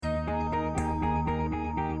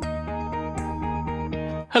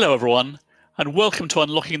Hello, everyone, and welcome to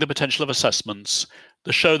Unlocking the Potential of Assessments,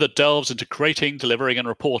 the show that delves into creating, delivering, and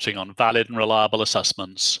reporting on valid and reliable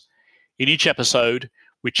assessments. In each episode,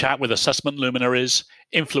 we chat with assessment luminaries,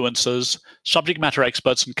 influencers, subject matter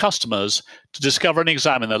experts, and customers to discover and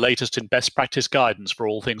examine the latest in best practice guidance for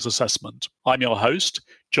all things assessment. I'm your host,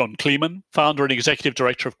 John Kleeman, founder and executive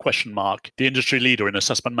director of Question Mark, the industry leader in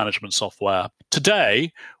assessment management software.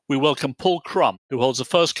 Today, we welcome Paul Crump, who holds a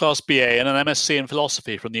first-class BA and an MSc in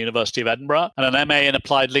philosophy from the University of Edinburgh and an MA in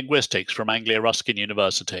applied linguistics from Anglia Ruskin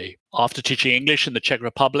University. After teaching English in the Czech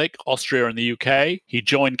Republic, Austria, and the UK, he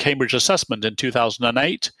joined Cambridge Assessment in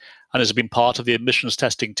 2008 and has been part of the admissions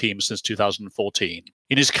testing team since 2014.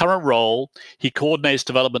 In his current role, he coordinates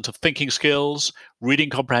development of thinking skills, reading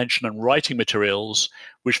comprehension, and writing materials,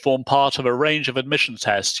 which form part of a range of admissions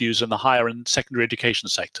tests used in the higher and secondary education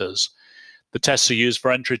sectors. The tests are used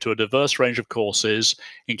for entry to a diverse range of courses,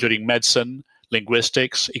 including medicine,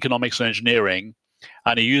 linguistics, economics, and engineering,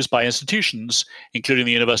 and are used by institutions, including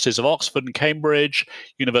the Universities of Oxford and Cambridge,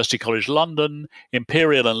 University College London,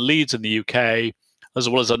 Imperial and Leeds in the UK, as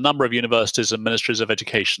well as a number of universities and ministries of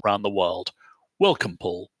education around the world. Welcome,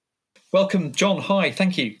 Paul. Welcome, John. Hi,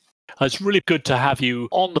 thank you. It's really good to have you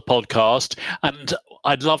on the podcast, and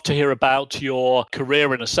I'd love to hear about your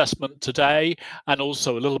career in assessment today, and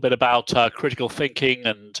also a little bit about critical thinking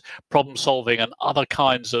and problem solving and other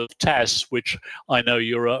kinds of tests, which I know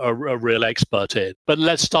you're a real expert in. But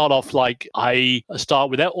let's start off like I start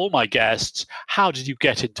with all my guests. How did you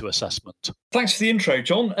get into assessment? Thanks for the intro,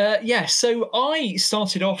 John. So I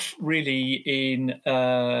started off really in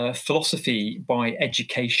philosophy by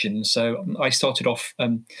education. So I started off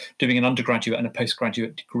doing an undergraduate and a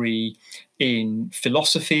postgraduate degree in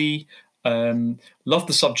philosophy. Loved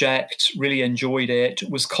the subject, really enjoyed it,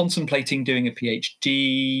 was contemplating doing a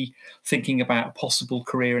PhD, thinking about a possible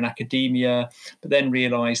career in academia, but then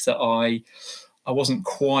realised that I wasn't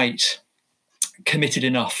quite committed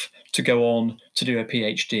enough to go on to do a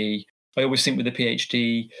PhD. I always think with a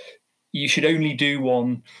PhD, you should only do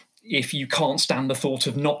one if you can't stand the thought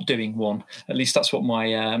of not doing one. At least that's what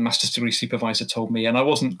my master's degree supervisor told me, and I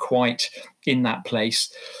wasn't quite in that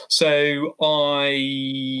place. So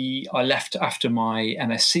I left after my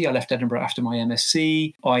MSc. I left Edinburgh after my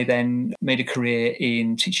MSc. I then made a career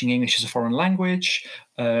in teaching English as a foreign language,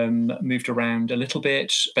 moved around a little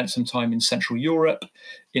bit, spent some time in Central Europe,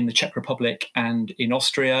 in the Czech Republic and in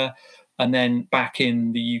Austria, and then back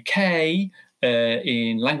in the UK,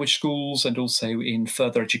 in language schools and also in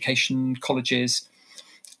further education colleges.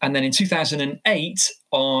 And then in 2008,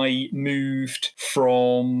 I moved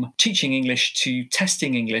from teaching English to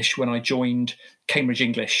testing English when I joined Cambridge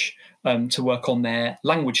English to work on their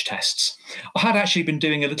language tests. I had actually been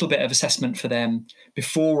doing a little bit of assessment for them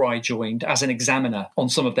before I joined as an examiner on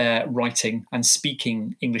some of their writing and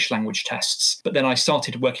speaking English language tests. But then I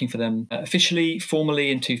started working for them officially, formally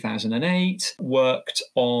in 2008, worked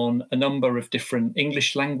on a number of different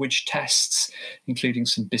English language tests, including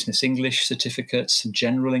some business English certificates and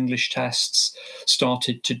general English tests,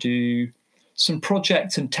 started to do some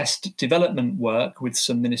project and test development work with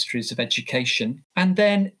some ministries of education. And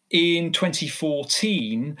then in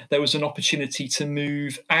 2014, there was an opportunity to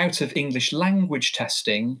move out of English language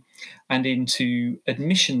testing and into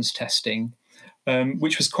admissions testing,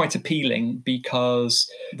 which was quite appealing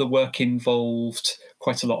because the work involved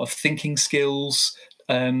quite a lot of thinking skills,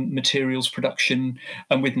 materials production,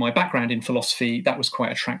 and with my background in philosophy, that was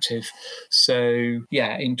quite attractive. So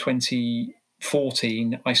yeah, in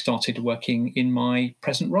 2014, I started working in my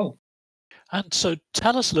present role. And so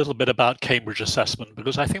tell us a little bit about Cambridge Assessment,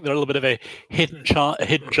 because I think they're a little bit of a hidden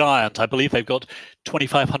giant. I believe they've got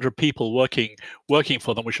 2,500 people working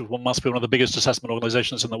for them, which must be one of the biggest assessment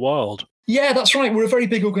organizations in the world. Yeah, that's right. We're a very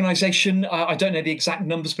big organization. I don't know the exact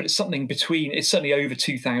numbers, but it's certainly over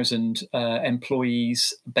 2,000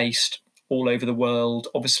 employees based all over the world.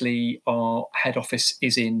 Obviously, our head office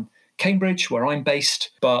is in Cambridge, where I'm based,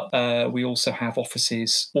 but we also have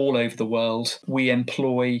offices all over the world. We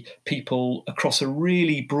employ people across a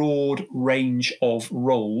really broad range of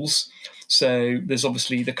roles. So there's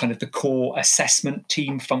obviously the kind of the core assessment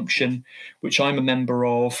team function, which I'm a member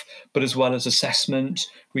of, but as well as assessment,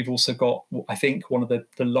 we've also got, I think, one of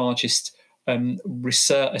the largest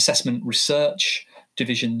assessment research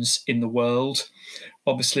divisions in the world.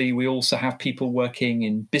 Obviously, we also have people working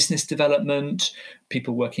in business development,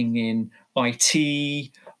 people working in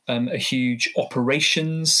IT, a huge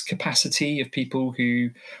operations capacity of people who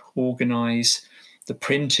organise the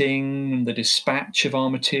printing, the dispatch of our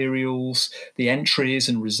materials, the entries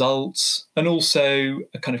and results, and also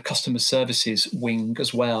a kind of customer services wing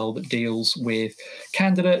as well that deals with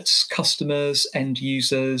candidates, customers, end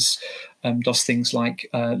users, does things like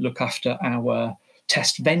look after our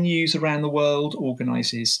test venues around the world,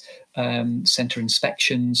 organises centre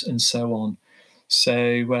inspections, and so on.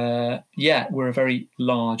 So, we're a very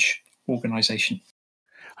large organisation.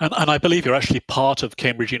 And I believe you're actually part of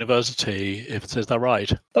Cambridge University, is that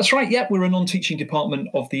right? That's right, yeah. We're a non-teaching department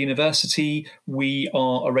of the university. We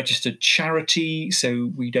are a registered charity,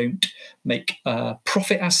 so we don't make a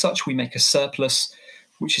profit as such. We make a surplus,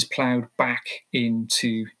 which is ploughed back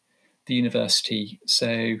into the university.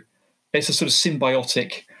 So it's a sort of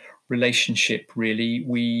symbiotic relationship, really.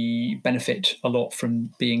 We benefit a lot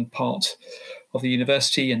from being part of the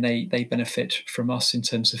university, and they benefit from us in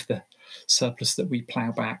terms of the surplus that we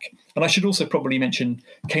plough back. And I should also probably mention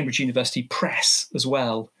Cambridge University Press as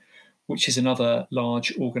well, which is another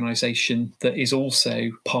large organisation that is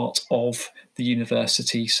also part of the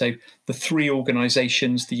university. So the three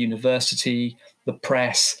organisations, the university, the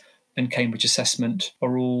press, and Cambridge Assessment,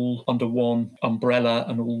 are all under one umbrella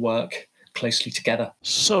and all work closely together.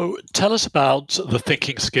 So tell us about the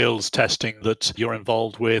thinking skills testing that you're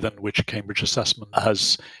involved with and which Cambridge Assessment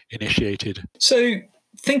has initiated. So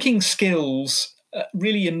thinking skills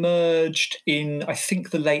really emerged in, I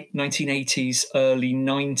think, the late 1980s, early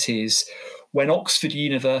 90s, when Oxford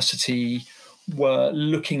University were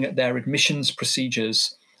looking at their admissions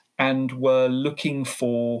procedures and were looking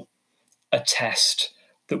for a test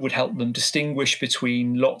that would help them distinguish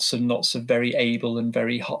between lots and lots of very able and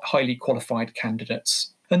very highly qualified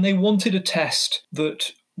candidates. And they wanted a test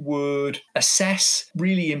that would assess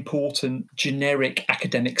really important generic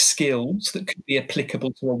academic skills that could be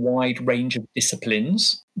applicable to a wide range of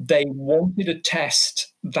disciplines. They wanted a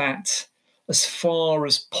test that, as far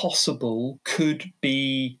as possible, could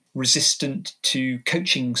be resistant to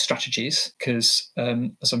coaching strategies, because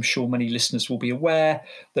as I'm sure many listeners will be aware,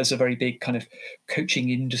 there's a very big kind of coaching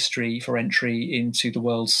industry for entry into the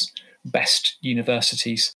world's best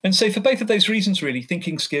universities. And so for both of those reasons, really,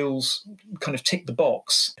 thinking skills kind of tick the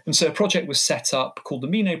box. And so a project was set up called the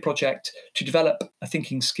Mino Project to develop a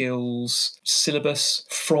thinking skills syllabus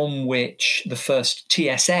from which the first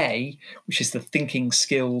TSA, which is the Thinking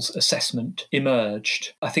Skills Assessment,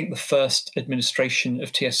 emerged. I think the first administration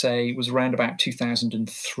of TSA was around about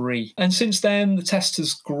 2003. And since then, the test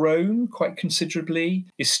has grown quite considerably,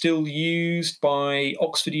 is still used by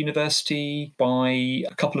Oxford University, by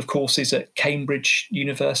a couple of courses at Cambridge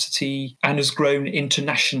University, and has grown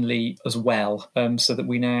internationally as well, so that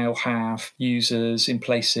we now have users in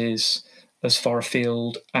places as far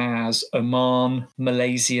afield as Oman,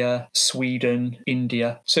 Malaysia, Sweden,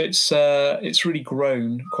 India. So it's really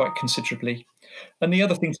grown quite considerably. And the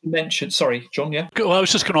other thing to mention, sorry, John, yeah? Well, I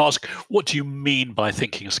was just going to ask, what do you mean by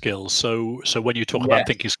thinking skills? So when you talk about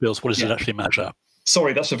thinking skills, what does it actually measure?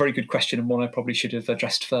 Sorry, that's a very good question, and one I probably should have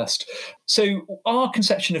addressed first. So our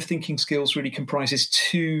conception of thinking skills really comprises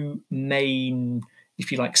two main,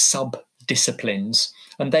 if you like, sub-disciplines,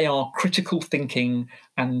 and they are critical thinking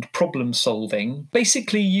and problem solving.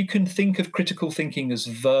 Basically, you can think of critical thinking as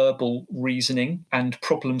verbal reasoning and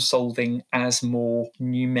problem solving as more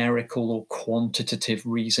numerical or quantitative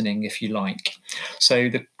reasoning, if you like. So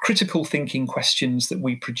the critical thinking questions that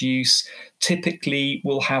we produce typically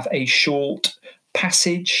will have a short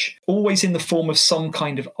passage, always in the form of some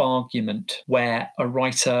kind of argument, where a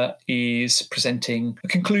writer is presenting a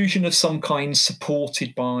conclusion of some kind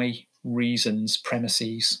supported by reasons,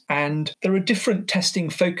 premises. And there are different testing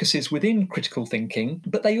focuses within critical thinking,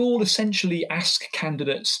 but they all essentially ask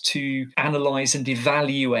candidates to analyse and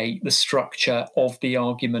evaluate the structure of the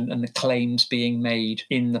argument and the claims being made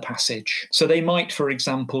in the passage. So they might, for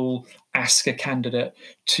example, ask a candidate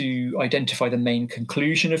to identify the main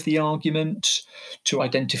conclusion of the argument, to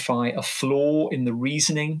identify a flaw in the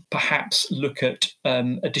reasoning, perhaps look at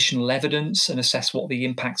additional evidence and assess what the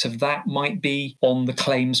impact of that might be on the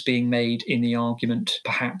claims being made in the argument,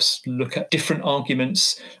 perhaps look at different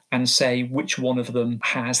arguments and say which one of them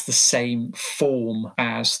has the same form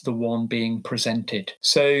as the one being presented.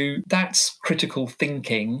 So that's critical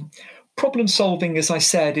thinking. Problem solving, as I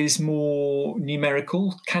said, is more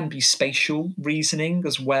numerical, can be spatial reasoning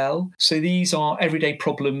as well. So these are everyday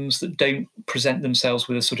problems that don't present themselves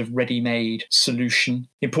with a sort of ready-made solution.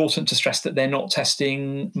 Important to stress that they're not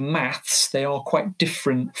testing maths. They are quite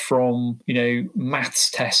different from,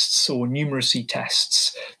 maths tests or numeracy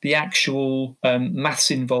tests. The actual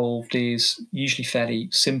maths involved is usually fairly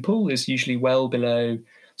simple, is usually well below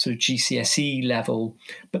sort of GCSE level.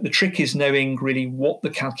 But the trick is knowing really what the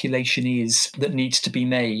calculation is that needs to be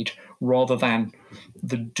made rather than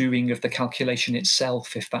the doing of the calculation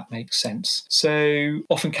itself, if that makes sense. So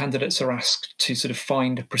often candidates are asked to sort of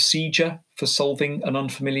find a procedure for solving an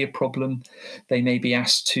unfamiliar problem. They may be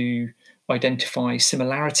asked to identify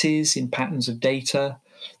similarities in patterns of data.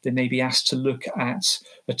 They may be asked to look at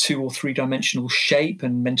a 2 or 3 dimensional shape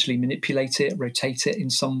and mentally manipulate it, rotate it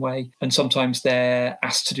in some way. And sometimes they're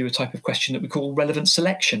asked to do a type of question that we call relevant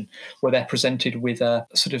selection, where they're presented with a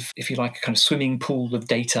sort of, if you like, a kind of swimming pool of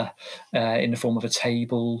data in the form of a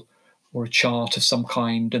table or a chart of some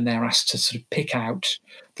kind, and they're asked to sort of pick out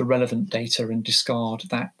the relevant data and discard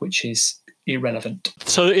that which is irrelevant.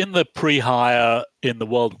 So in the pre-hire, in the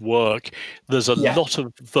world of work, there's a lot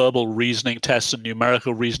of verbal reasoning tests and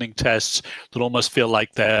numerical reasoning tests that almost feel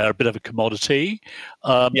like they're a bit of a commodity.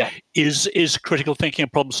 Is critical thinking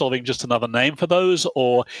and problem solving just another name for those,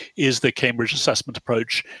 or is the Cambridge assessment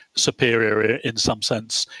approach superior in some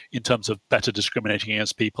sense in terms of better discriminating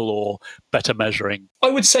against people or better measuring? I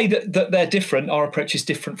would say that they're different. Our approach is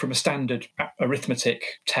different from a standard arithmetic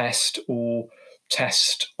test or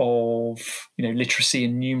test of literacy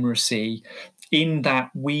and numeracy, in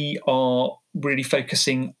that we are really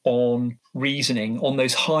focusing on reasoning, on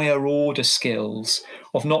those higher order skills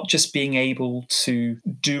of not just being able to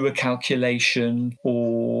do a calculation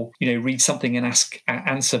or read something and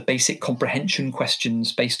answer basic comprehension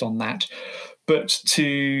questions based on that, but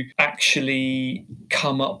to actually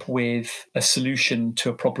come up with a solution to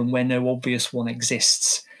a problem where no obvious one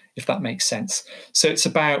exists, if that makes sense. So it's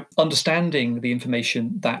about understanding the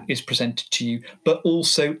information that is presented to you, but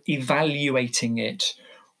also evaluating it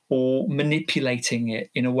or manipulating it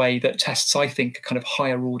in a way that tests, I think, a kind of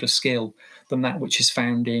higher order skill than that which is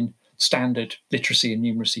found in standard literacy and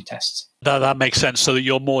numeracy tests. That makes sense, so that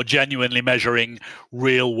you're more genuinely measuring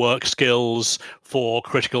real work skills for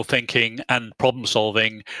critical thinking and problem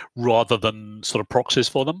solving rather than sort of proxies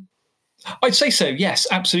for them? I'd say so, yes,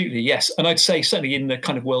 absolutely, yes. And I'd say certainly in the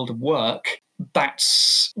kind of world of work,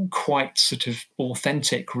 that's quite sort of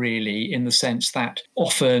authentic, really, in the sense that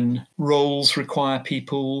often roles require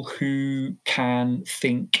people who can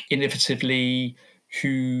think innovatively,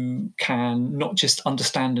 who can not just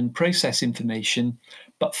understand and process information,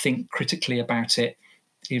 but think critically about it,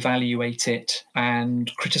 evaluate it,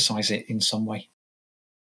 and criticize it in some way.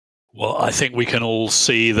 Well, I think we can all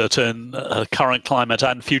see that in current climate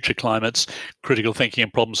and future climates, critical thinking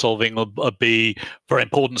and problem solving will be very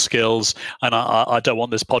important skills. And I don't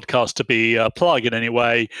want this podcast to be a plug in any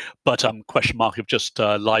way, but question mark have just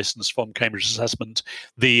licensed from Cambridge Assessment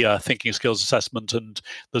the thinking skills assessment, and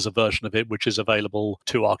there's a version of it which is available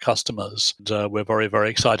to our customers. And we're very, very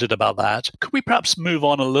excited about that. Could we perhaps move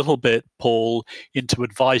on a little bit, Paul, into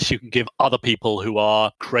advice you can give other people who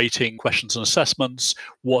are creating questions and assessments?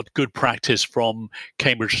 What good practice from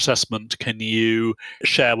Cambridge Assessment can you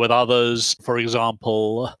share with others? For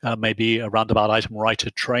example, maybe a roundabout item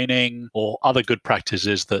writer training or other good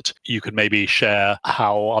practices that you can maybe share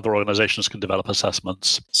how other organizations can develop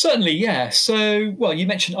assessments. Certainly, yeah. So, well, you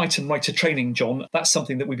mentioned item writer training, John. That's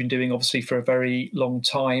something that we've been doing obviously for a very long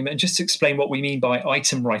time. And just to explain what we mean by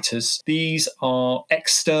item writers, these are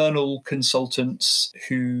external consultants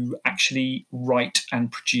who actually write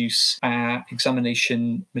and produce our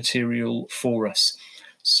examination material for us.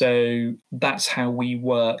 So that's how we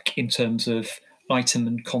work in terms of item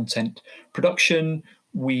and content production.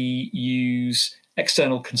 We use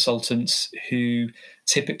external consultants who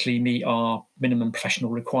typically meet our minimum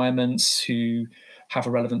professional requirements, who have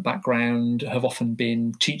a relevant background, have often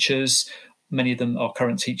been teachers. Many of them are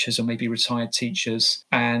current teachers or maybe retired teachers.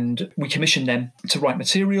 And we commission them to write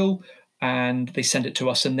material, and they send it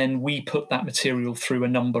to us, and then we put that material through a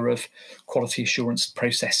number of quality assurance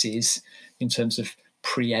processes in terms of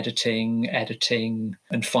pre-editing, editing,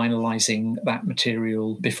 and finalizing that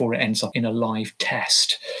material before it ends up in a live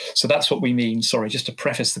test. So that's what we mean. Sorry, just to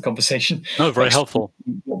preface the conversation. Oh, very helpful.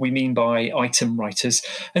 What we mean by item writers.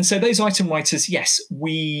 And so those item writers, yes,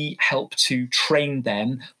 we help to train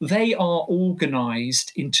them. They are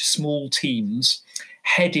organized into small teams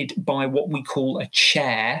headed by what we call a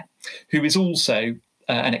chair, who is also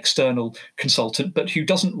an external consultant, but who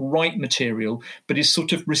doesn't write material, but is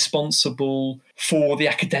sort of responsible for the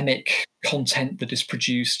academic content that is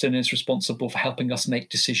produced and is responsible for helping us make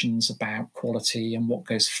decisions about quality and what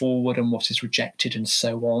goes forward and what is rejected and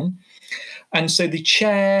so on. And so the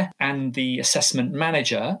chair and the assessment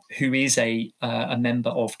manager, who is a member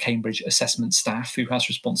of Cambridge assessment staff who has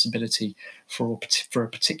responsibility for a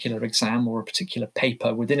particular exam or a particular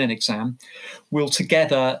paper within an exam, will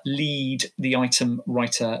together lead the item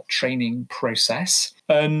writer training process.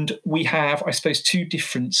 And we have, I suppose, two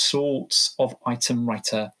different sorts of item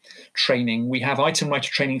writer training. We have item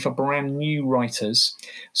writer training for brand new writers,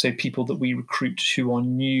 so people that we recruit who are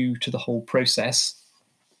new to the whole process.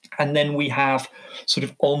 And then we have sort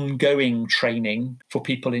of ongoing training for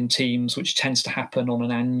people in teams, which tends to happen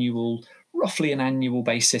on roughly an annual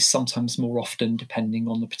basis, sometimes more often, depending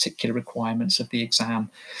on the particular requirements of the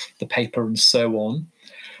exam, the paper, and so on.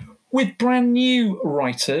 With brand new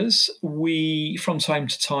writers, we, from time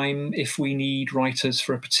to time, if we need writers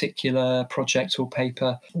for a particular project or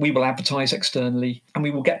paper, we will advertise externally and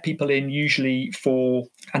we will get people in usually for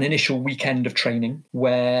an initial weekend of training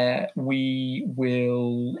where we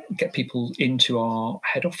will get people into our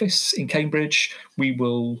head office in Cambridge. We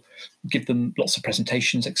will give them lots of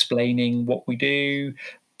presentations explaining what we do.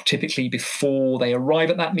 Typically, before they arrive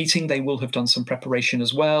at that meeting, they will have done some preparation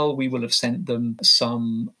as well. We will have sent them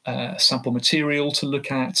some sample material to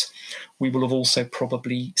look at. We will have also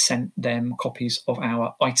probably sent them copies of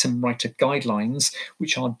our item writer guidelines,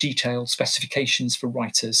 which are detailed specifications for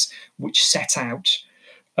writers, which set out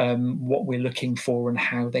what we're looking for and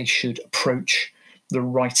how they should approach the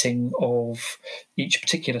writing of each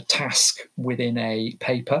particular task within a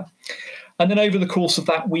paper. And then over the course of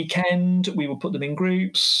that weekend, we will put them in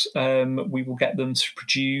groups. We will get them to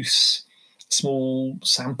produce small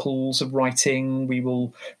samples of writing. We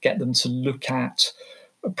will get them to look at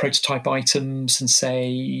prototype items and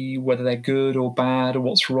say whether they're good or bad or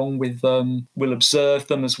what's wrong with them. We'll observe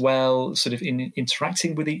them as well, sort of in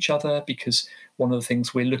interacting with each other, because one of the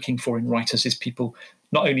things we're looking for in writers is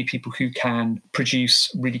not only people who can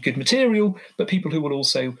produce really good material, but people who will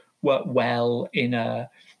also work well in an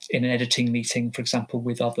editing meeting, for example,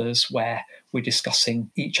 with others where we're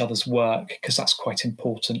discussing each other's work, because that's quite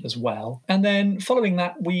important as well. And then following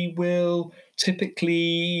that, we will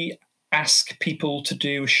typically ask people to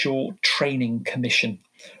do a short training commission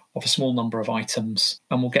of a small number of items,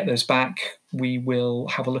 and we'll get those back. We will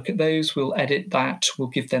have a look at those. We'll edit that. We'll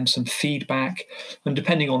give them some feedback. And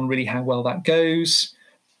depending on really how well that goes,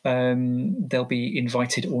 they'll be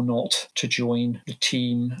invited or not to join the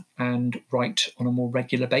team and write on a more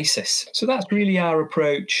regular basis. So that's really our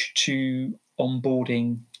approach to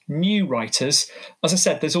onboarding new writers. As I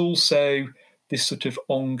said, there's also this sort of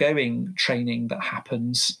ongoing training that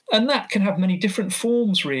happens, and that can have many different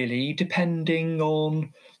forms, really, depending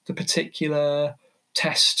on the particular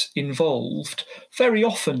test involved. Very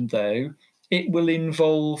often, though, it will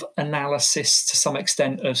involve analysis to some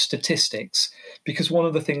extent of statistics, because one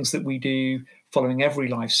of the things that we do following every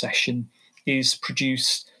live session is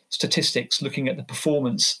produce statistics looking at the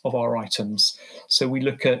performance of our items. So we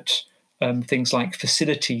look at things like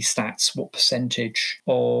facility stats, what percentage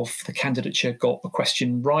of the candidature got a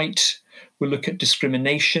question right. We'll look at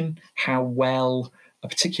discrimination, how well a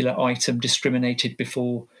particular item discriminated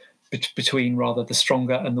between the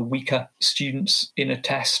stronger and the weaker students in a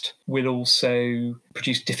test. We'll also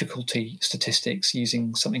produce difficulty statistics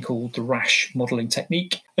using something called the RASH modelling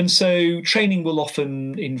technique. And so training will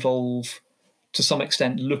often involve, to some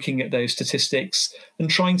extent, looking at those statistics and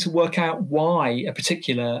trying to work out why a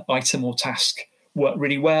particular item or task worked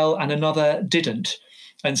really well and another didn't.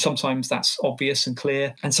 And sometimes that's obvious and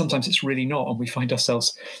clear, and sometimes it's really not. And we find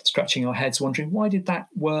ourselves scratching our heads wondering, why did that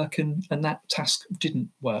work and that task didn't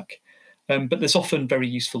work? But there's often very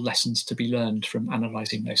useful lessons to be learned from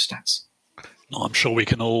analysing those stats. I'm sure we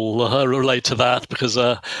can all relate to that, because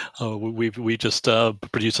we just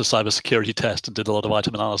produced a cybersecurity test and did a lot of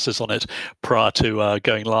item analysis on it prior to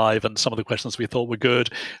going live, and some of the questions we thought were good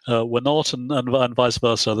were not, and vice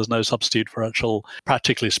versa. There's no substitute for actual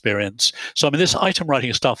practical experience. So, I mean, this item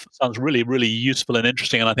writing stuff sounds really, really useful and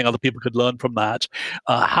interesting, and I think other people could learn from that.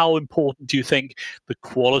 How important do you think the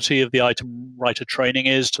quality of the item writer training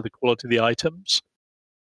is to the quality of the items?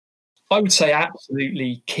 I would say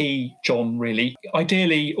absolutely key, John, really.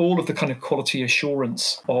 Ideally, all of the kind of quality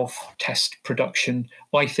assurance of test production,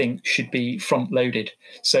 I think, should be front-loaded.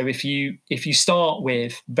 So if you start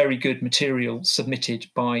with very good material submitted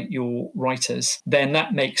by your writers, then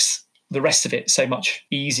that makes the rest of it so much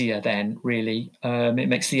easier then, really. It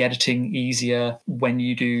makes the editing easier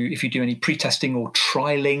if you do any pre-testing or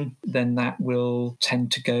trialing, then that will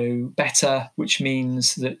tend to go better, which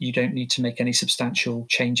means that you don't need to make any substantial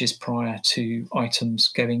changes prior to items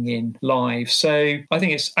going in live. So I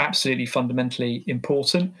think it's absolutely fundamentally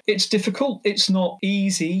important. It's difficult. It's not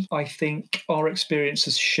easy. I think our experience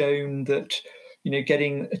has shown that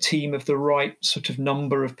getting a team of the right sort of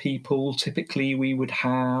number of people, typically we would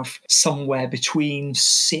have somewhere between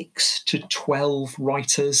 6 to 12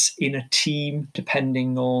 writers in a team,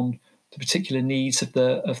 depending on the particular needs of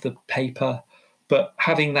the paper. But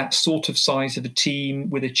having that sort of size of a team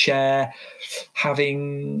with a chair,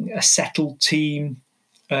 having a settled team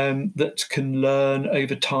that can learn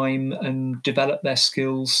over time and develop their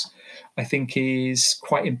skills, I think is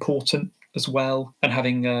quite important as well. And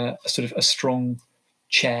having a sort of a strong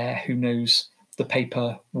chair who knows the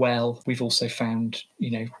paper well, we've also found,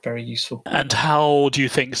 very useful. And how do you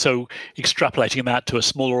think, so extrapolating that to a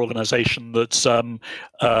smaller organization that's trying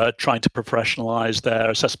to professionalize their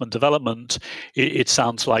assessment development, it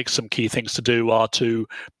sounds like some key things to do are to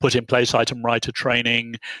put in place item writer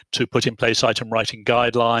training, to put in place item writing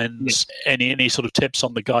guidelines. Yeah. Any sort of tips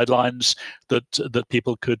on the guidelines that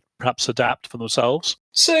people could perhaps adapt for themselves?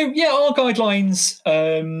 So, our guidelines,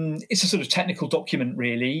 it's a sort of technical document,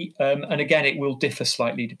 really. And again, it will differ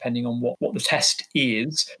slightly depending on what the test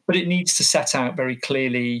is, but it needs to set out very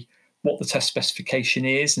clearly what the test specification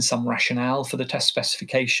is and some rationale for the test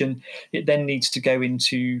specification. It then needs to go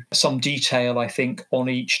into some detail, I think, on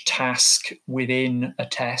each task within a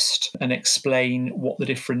test and explain what the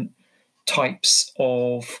different types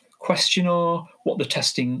of question are, what the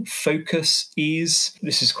testing focus is.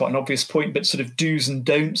 This is quite an obvious point, but sort of do's and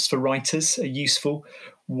don'ts for writers are useful.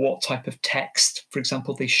 What type of text, for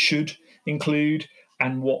example, they should include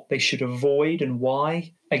and what they should avoid and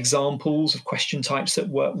why. Examples of question types that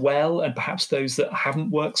work well and perhaps those that haven't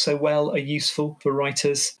worked so well are useful for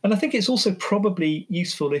writers. And I think it's also probably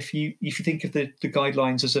useful if you think of the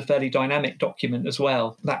guidelines as a fairly dynamic document as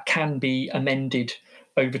well, that can be amended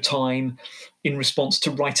over time in response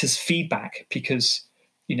to writers' feedback, because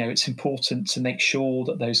it's important to make sure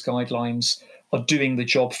that those guidelines are doing the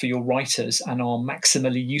job for your writers and are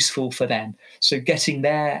maximally useful for them. So getting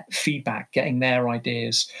their feedback, getting their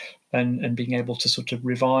ideas, and being able to sort of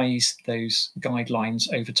revise those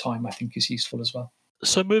guidelines over time, I think is useful as well.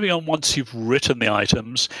 So moving on, once you've written the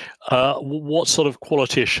items, what sort of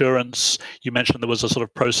quality assurance, you mentioned there was a sort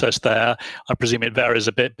of process there. I presume it varies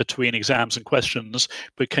a bit between exams and questions,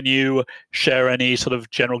 but can you share any sort of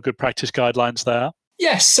general good practice guidelines there?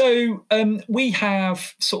 Yes, so we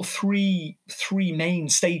have sort of three main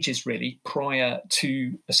stages really prior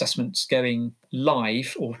to assessments going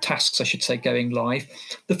live, or tasks I should say going live.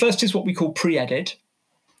 The first is what we call pre-edit.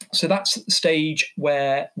 So that's the stage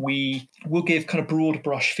where we will give kind of broad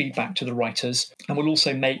brush feedback to the writers, and we'll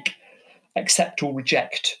also make accept or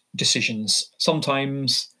reject decisions.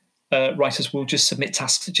 Sometimes writers will just submit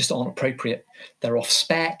tasks that just aren't appropriate. They're off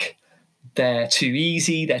spec, they're too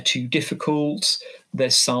easy, they're too difficult,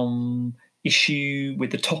 there's some issue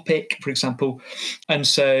with the topic, for example. And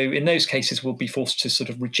so in those cases, we'll be forced to sort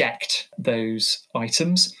of reject those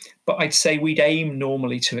items. But I'd say we'd aim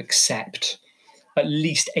normally to accept at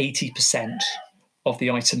least 80% of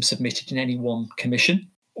the items submitted in any one commission.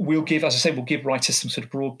 We'll give writers some sort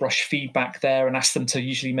of broad brush feedback there and ask them to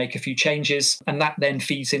usually make a few changes. And that then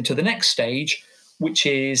feeds into the next stage, which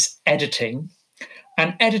is editing.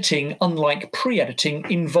 And editing, unlike pre-editing,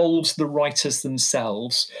 involves the writers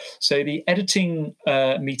themselves. So the editing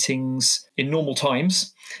meetings in normal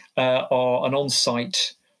times are an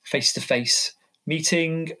on-site, face-to-face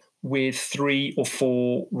meeting with 3 or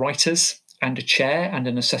 4 writers and a chair and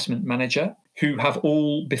an assessment manager who have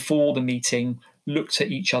all, before the meeting, looked at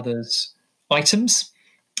each other's items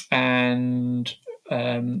and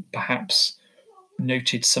perhaps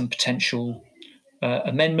noted some potential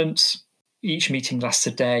amendments. Each meeting lasts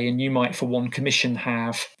a day, and you might, for one commission,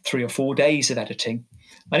 have 3 or 4 days of editing.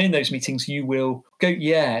 And in those meetings, you will go.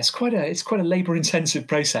 It's quite a labour-intensive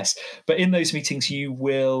process. But in those meetings, you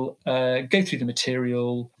will go through the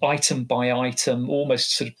material item by item,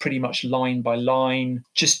 almost sort of pretty much line by line,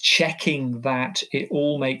 just checking that it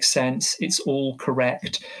all makes sense, it's all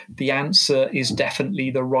correct. The answer is definitely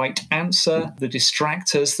the right answer. The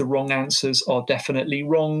distractors, the wrong answers, are definitely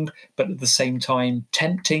wrong, but at the same time,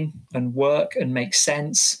 tempting and work and make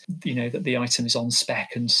sense. That the item is on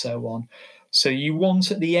spec and so on. So you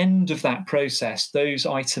want at the end of that process those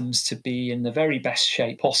items to be in the very best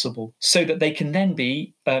shape possible so that they can then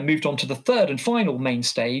be moved on to the third and final main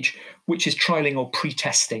stage, which is trialing or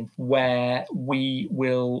pre-testing, where we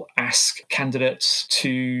will ask candidates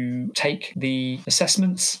to take the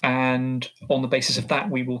assessments, and on the basis of that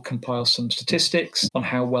we will compile some statistics on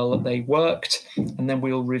how well they worked, and then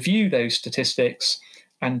we'll review those statistics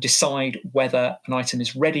and decide whether an item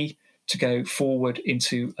is ready to go forward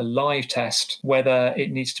into a live test, whether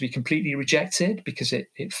it needs to be completely rejected because it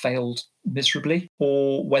failed miserably,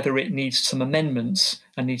 or whether it needs some amendments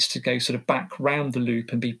and needs to go sort of back round the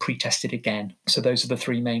loop and be pre-tested again. So those are the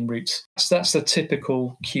three main routes. So that's the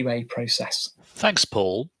typical QA process. Thanks,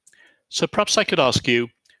 Paul. So perhaps I could ask you,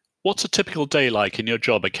 what's a typical day like in your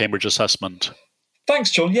job at Cambridge Assessment?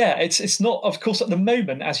 Thanks, John. Yeah, it's not, of course, at the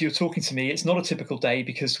moment, as you're talking to me, it's not a typical day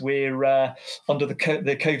because we're under the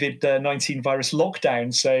COVID-19 virus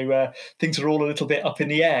lockdown. So things are all a little bit up in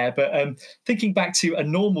the air. But thinking back to a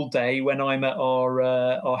normal day when I'm at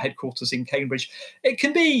our headquarters in Cambridge, it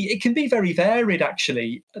can be very varied,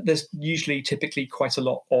 actually. There's typically quite a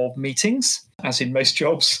lot of meetings, as in most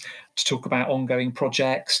jobs, to talk about ongoing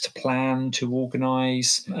projects, to plan, to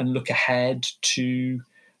organise and look ahead to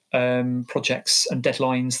projects and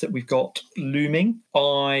deadlines that we've got looming.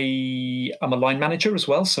 I am a line manager as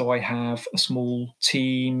well, so I have a small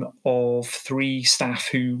team of 3 staff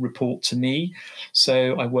who report to me.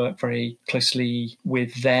 So I work very closely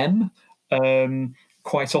with them.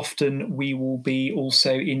 Quite often we will be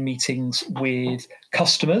also in meetings with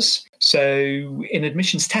customers. So in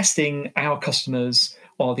admissions testing, our customers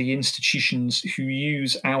are the institutions who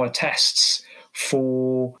use our tests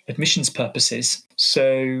for admissions purposes.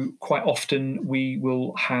 So quite often we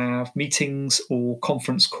will have meetings or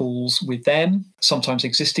conference calls with them, sometimes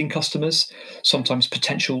existing customers, sometimes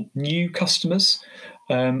potential new customers,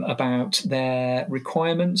 about their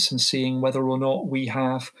requirements and seeing whether or not we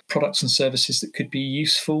have products and services that could be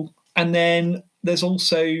useful. And then there's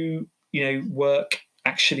also, work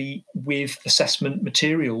actually with assessment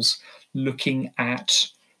materials, looking at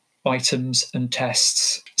items and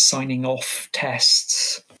tests, signing off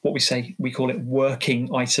tests, we call it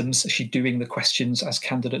working items, actually doing the questions as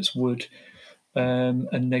candidates would,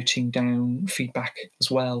 and noting down feedback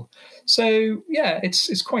as well. So yeah,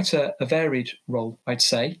 it's quite a varied role, I'd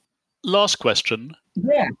say. Last question.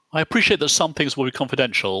 Yeah. I appreciate that some things will be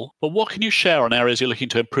confidential, but what can you share on areas you're looking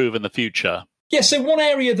to improve in the future? Yeah, so one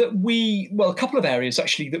area that a couple of areas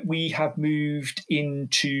actually that we have moved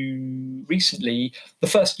into recently. The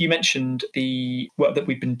first, you mentioned the work that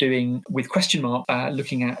we've been doing with Question Mark,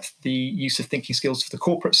 looking at the use of thinking skills for the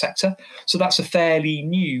corporate sector. So that's a fairly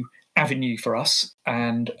new avenue for us.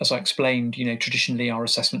 And as I explained, traditionally our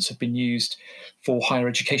assessments have been used for higher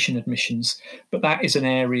education admissions, but that is an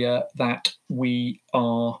area that we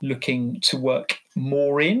are looking to work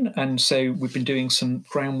more in. And so we've been doing some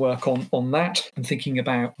groundwork on that and thinking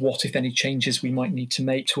about what, if any, changes we might need to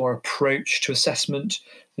make to our approach to assessment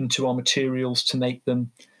and to our materials to make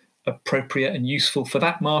them appropriate and useful for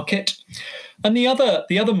that market. And the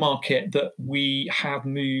other market that we have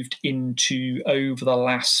moved into over the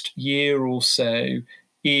last year or so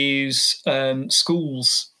is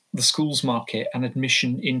schools, the schools market and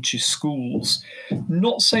admission into schools.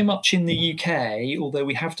 Not so much in the UK, although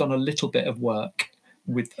we have done a little bit of work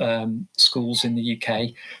with schools in the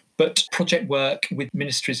UK, but project work with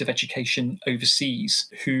ministries of education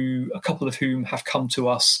overseas, a couple of whom have come to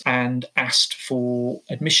us and asked for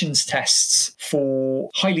admissions tests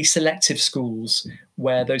for highly selective schools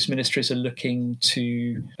where those ministries are looking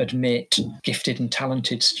to admit gifted and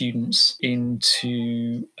talented students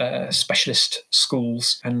into specialist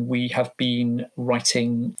schools. And we have been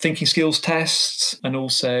writing thinking skills tests and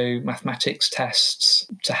also mathematics tests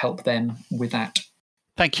to help them with that.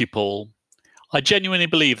 Thank you, Paul. I genuinely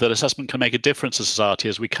believe that assessment can make a difference to society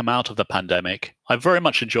as we come out of the pandemic. I very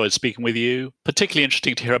much enjoyed speaking with you, particularly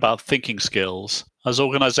interesting to hear about thinking skills, as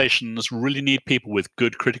organisations really need people with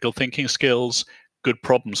good critical thinking skills, good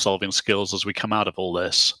problem-solving skills as we come out of all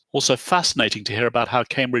this. Also fascinating to hear about how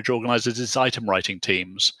Cambridge organises its item writing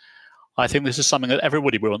teams. I think this is something that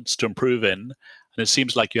everybody wants to improve in, and it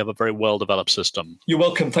seems like you have a very well-developed system. You're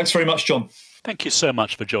welcome. Thanks very much, John. Thank you so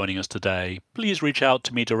much for joining us today. Please reach out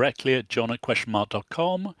to me directly at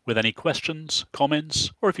john@questionmark.com with any questions,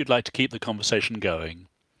 comments, or if you'd like to keep the conversation going.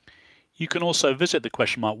 You can also visit the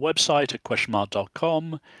Question Mark website at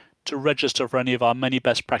questionmark.com to register for any of our many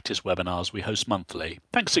best practice webinars we host monthly.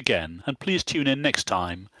 Thanks again, and please tune in next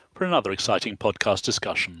time for another exciting podcast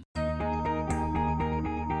discussion.